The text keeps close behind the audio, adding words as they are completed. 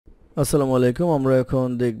আসসালামু আলাইকুম। আমরা এখন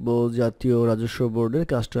দেখব জাতীয় রাজস্ব বোর্ডের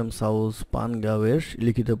কাস্টমস হাউস পানগাঁওয়ের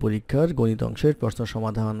লিখিত পরীক্ষার গণিত অংশের প্রশ্ন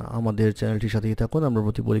সমাধান। আমাদের চ্যানেলটির সাথেই থাকুন। আমরা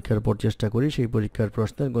প্রতি পরীক্ষার পর চেষ্টা করি সেই পরীক্ষার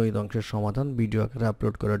প্রশ্নের গণিত অংশের সমাধান ভিডিও আকারে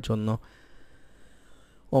আপলোড করার জন্য।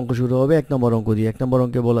 অঙ্ক শুরু হবে 1 নম্বর অঙ্ক দিয়ে। 1 নম্বর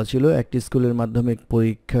অঙ্কে বলা ছিল একটি স্কুলের মাধ্যমিক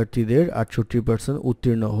পরীক্ষার্থীদের 68%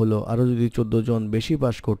 উত্তীর্ণ হলো। আরও যদি 14 জন বেশি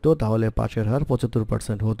পাশ করতো তাহলে পাশের হার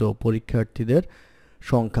 75% হতো। পরীক্ষার্থীদের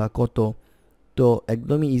সংখ্যা কত? তো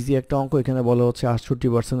একদমই ইজি একটা অঙ্ক। এখানে বলা হচ্ছে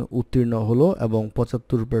 68% উত্তীর্ণ হলো এবং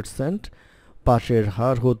 75% পাশের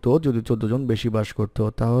হার হতো যদি 14 জন বেশি পাশ করতো।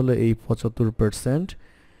 তাহলে এই 75%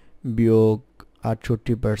 বিয়োগ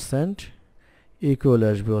 68% ইকুয়াল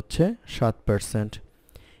আসবে হচ্ছে 7%।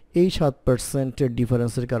 এই 7%-এর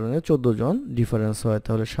ডিফারেন্সের কারণে 14 জন ডিফারেন্স হয়,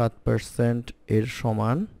 তাহলে 7% এর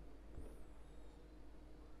সমান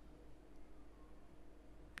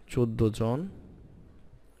 14 জন।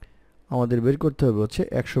 আমাদের বের করতে হবে হচ্ছে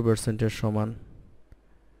 100%-এর সমান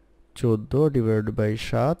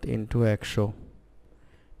 14/7 ইন্টু 100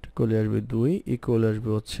 ইকুয়াল আসবে 2, ইকুয়াল আসবে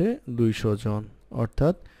হচ্ছে 200 জন।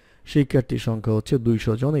 অর্থাৎ শিক্ষার্থীর সংখ্যা হচ্ছে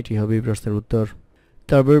 200 জন। এটি হবে এই প্রশ্নের উত্তর।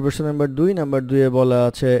 তারপরে প্রশ্ন নাম্বার 2। নাম্বার 2 এ বলা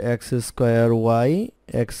আছে x square Y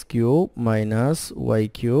x cube minus Y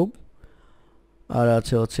cube, আর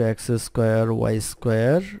আছে হচ্ছে x square Y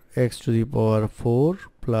square x to the power 4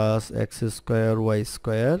 plus x square Y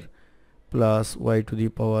square plus Y to the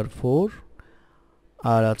পাওয়ার 4,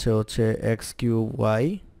 আর আছে হচ্ছে x cube Y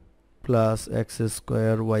plus x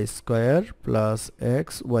square Y square plus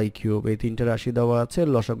x Y cube. এই তিনটা রাশি দেওয়া আছে,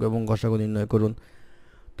 লসাগু এবং গসাগু নির্ণয় করুন।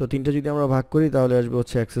 তো তিনটা যদি আমরা ভাগ করি তাহলে আসবে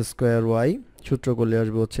হচ্ছে এক্স স্কোয়ার ওয়াই, সূত্র করলে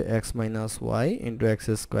আসবে হচ্ছে x minus Y into x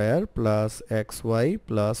square plus x Y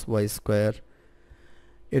plus Y square.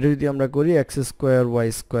 এটা যদি আমরা করি এক্স স্কোয়ার ওয়াই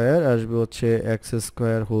স্কোয়ার আসবে হচ্ছে x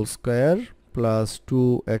square whole square plus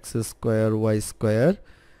 2x square Y square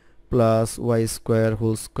plus Y square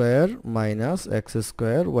whole square minus x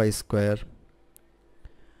square Y square.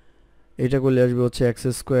 এটা করলে আসবে হচ্ছে এক্স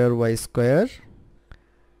স্কোয়ার ওয়াই স্কোয়ার,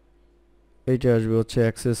 এটা আসবে হচ্ছে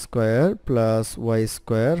x square plus Y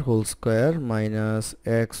square whole square minus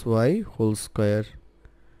x Y whole square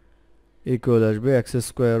equal আসবে x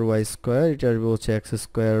square Y square, এটা আসবে হচ্ছে x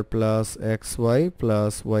square plus x Y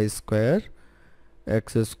plus Y square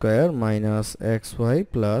x square minus x Y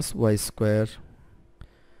plus Y square.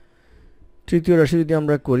 তৃতীয় রাশি যদি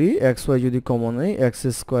আমরা করি x Y যদি কমন নেই x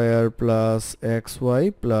square plus x Y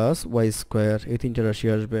plus Y square, এই তিনটা রাশি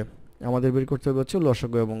আসবে। আমাদের বের করতে হবে হচ্ছে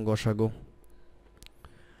লসাগু এবং গসাগু।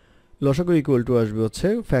 লসাগু ইকুয়াল টু আসবে হচ্ছে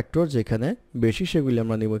ফ্যাক্টর যেখানে বেশি সেগুলি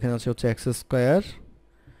আমরা নিব। এখানে আছে হচ্ছে এক্স স্কোয়ার,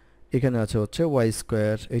 এখানে আছে হচ্ছে ওয়াই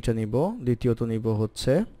স্কোয়ার, এটা নিব। দ্বিতীয়ত নিব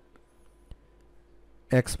হচ্ছে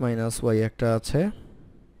এক্স মাইনাস ওয়াই একটা আছে,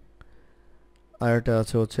 আর এটা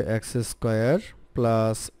আছে হচ্ছে x square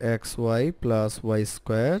plus x Y plus Y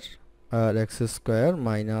square আর x square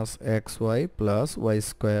minus x Y plus Y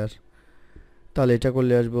square. তাহলে এটা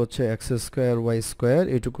করলে আসবে হচ্ছে এক্স স্কোয়ার ওয়াই স্কোয়ার,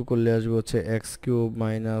 এটুকু করলে আসবে হচ্ছে x cube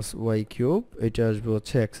minus Y cube, এটা আসবে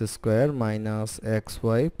হচ্ছে x square minus x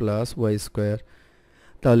Y plus Y square.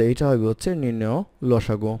 তাহলে এটা হবে হচ্ছে নির্ণেয়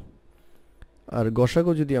লসাগু। আর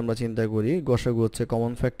গসাগু যদি আমরা চিন্তা করি, গসাগু হচ্ছে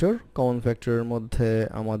কমন ফ্যাক্টর। কমন ফ্যাক্টরের মধ্যে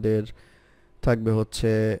আমাদের থাকবে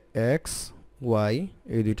হচ্ছে এক্স ওয়াই,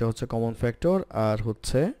 এই দুইটা হচ্ছে কমন ফ্যাক্টর, আর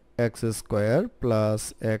হচ্ছে x square plus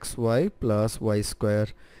x Y plus Y square.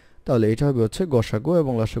 তাহলে এটা হবে হচ্ছে গসাগু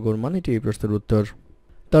এবং লসাগুর মান। এটি এই প্রশ্নের উত্তর।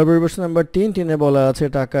 তারপরে প্রশ্ন নাম্বার 3 বলা আছে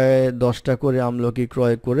টাকায় 10টা করে আমলকি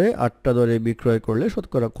ক্রয় করে 8টা দরে বিক্রয় করলে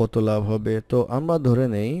শতকরা কত লাভ হবে? তো আমরা ধরে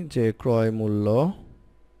নেই যে ক্রয় মূল্য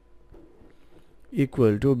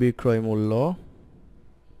ইকুয়াল টু বিক্রয় মূল্য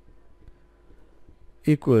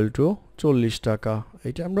ইকুয়াল টু 40 টাকা,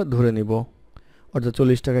 এটা আমরা ধরে নিব। অর্থাৎ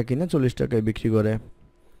 40 টাকা কিনে 40 টাকায় বিক্রি করে।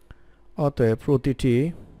 অতএব প্রতিটি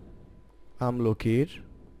আমলকির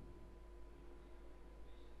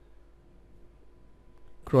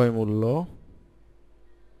ক্রয় মূল্য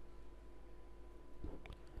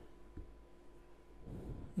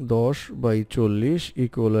 10/40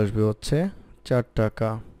 ইকুয়াল আসবে হচ্ছে 4 টাকা।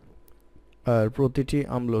 আর প্রতিটি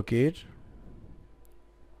আমলকির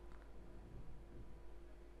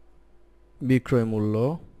বিক্রয় মূল্য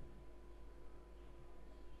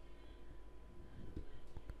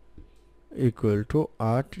ইকুয়াল টু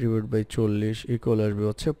 8/40 ইকুয়াল আসবে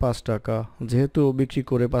হচ্ছে 5 টাকা। যেহেতু বিক্রি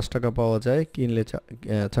করে 5 টাকা পাওয়া যায়, কিনলে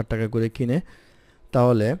 4 টাকা করে কিনে,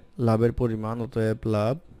 তাহলে লাভের পরিমাণ অতএব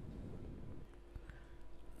লাভ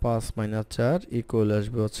 5 - 4 ইকুয়াল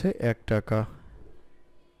আসবে হচ্ছে 1 টাকা।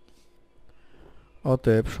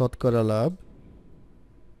 অতএব শতকরা লাভ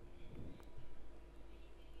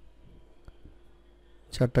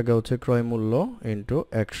 4 টাকা হচ্ছে ক্রয় মূল্য ইন্টু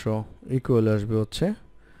 100 ইকুয়াল আসবে হচ্ছে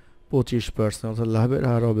 25%, অর্থাৎ লাভের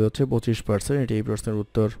হার হবে হচ্ছে 25%। এটি এই প্রশ্নের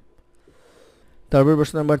উত্তর। তারপর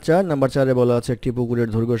প্রশ্ন নাম্বার 4। নাম্বার 4-এ বলা আছে একটি পুকুরের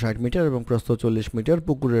দৈর্ঘ্য 60 মিটার এবং প্রস্থ 40 মিটার।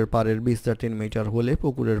 পুকুরের পাড়ের বিস্তার 3 মিটার হলে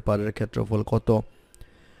পুকুরের পাড়ের ক্ষেত্রফল কত?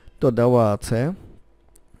 তো দেওয়া আছে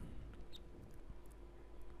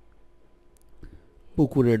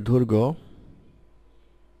পুকুরের দৈর্ঘ্য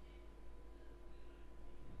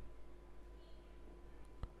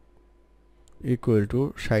ইকুয়াল টু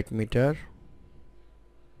 60 মিটার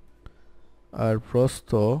আর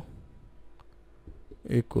প্রস্থ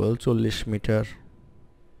ইকুয়াল 40 মিটার।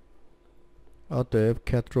 অতএব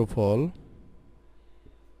ক্ষেত্রফল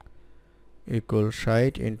ইকুয়াল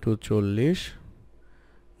 60 ইন্টু 40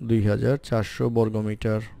 2400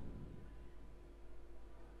 বর্গমিটার।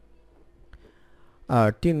 আর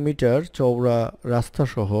 3 মিটার চওড়া রাস্তা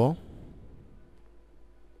সহ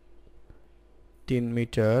 3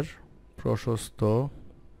 মিটার প্রশস্ত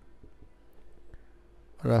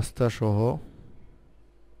রাস্তা সহ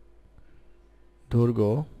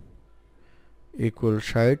দৈর্ঘ্য ইকুয়াল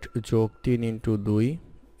 60 যোগ 3 ইন্টু 2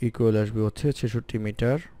 ইকুয়াল আসবে হচ্ছে 66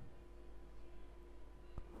 মিটার।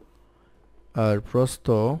 আর প্রস্থ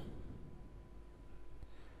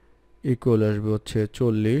ইকুয়াল আসবে হচ্ছে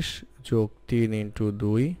 40 যোগ 3 ইন্টু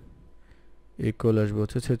 2 ইকুয়াল আসবে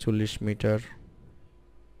হচ্ছে 46 মিটার।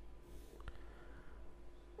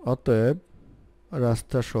 অতএব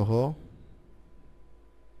রাস্তা সহ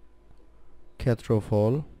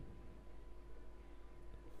ক্ষেত্রফল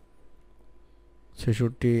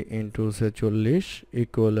 66 ইন্টু 46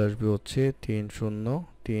 ইকুয়াল আসবে হচ্ছে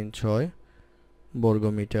 3036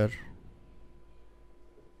 বর্গমিটার।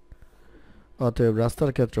 অতএব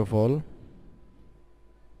রাস্তার ক্ষেত্রফল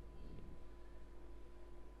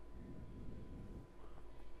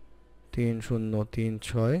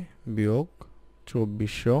 3036 বিয়োগ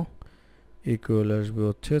 2400 ইকুয়াল আসবে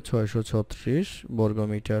হচ্ছে 636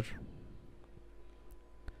 বর্গমিটার।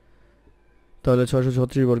 তাহলে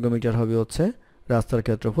 636 বর্গমিটার হবে হচ্ছে রাস্তার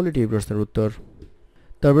ক্ষেত্রফল। এটি এই প্রশ্নের উত্তর।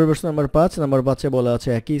 তারপর প্রশ্ন নাম্বার 5। নাম্বার 5-এ বলা আছে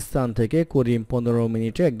একই স্থান থেকে করিম 15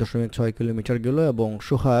 মিনিটে 1.6 কিলোমিটার গেল এবং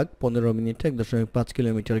সোহাগ 15 মিনিটে 1.5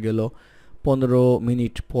 কিলোমিটার গেল। 15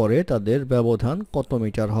 মিনিট পরে তাদের ব্যবধান কত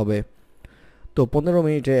মিটার হবে? তো 15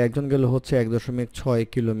 মিনিটে একজন গেল হচ্ছে 1.6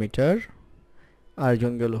 কিলোমিটার,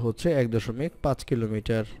 আরেকজন গেল হচ্ছে 1.5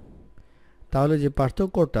 কিলোমিটার। তাহলে যে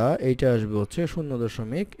পার্থক্যটা এইটা আসবে হচ্ছে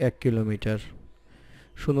 0.1 কিলোমিটার।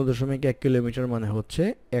 0.1 কিলোমিটার মানে হচ্ছে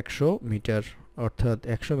 100 মিটার, অর্থাৎ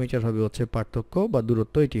 100 মিটার হবে হচ্ছে পার্থক্য বা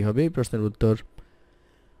দূরত্ব। এটি হবে এই প্রশ্নের উত্তর।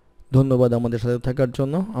 ধন্যবাদ আমাদের সাথে থাকার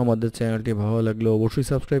জন্য। আমাদের চ্যানেলটি ভালো লাগলে অবশ্যই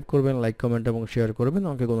সাবস্ক্রাইব করবেন, লাইক, কমেন্ট এবং শেয়ার করবেন।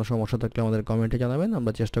 আমাকে কোনো সমস্যা থাকলে আমাদের কমেন্টে জানাবেন,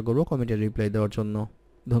 আমরা চেষ্টা করব কমেন্টে রিপ্লাই দেওয়ার জন্য।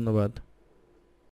 ধন্যবাদ।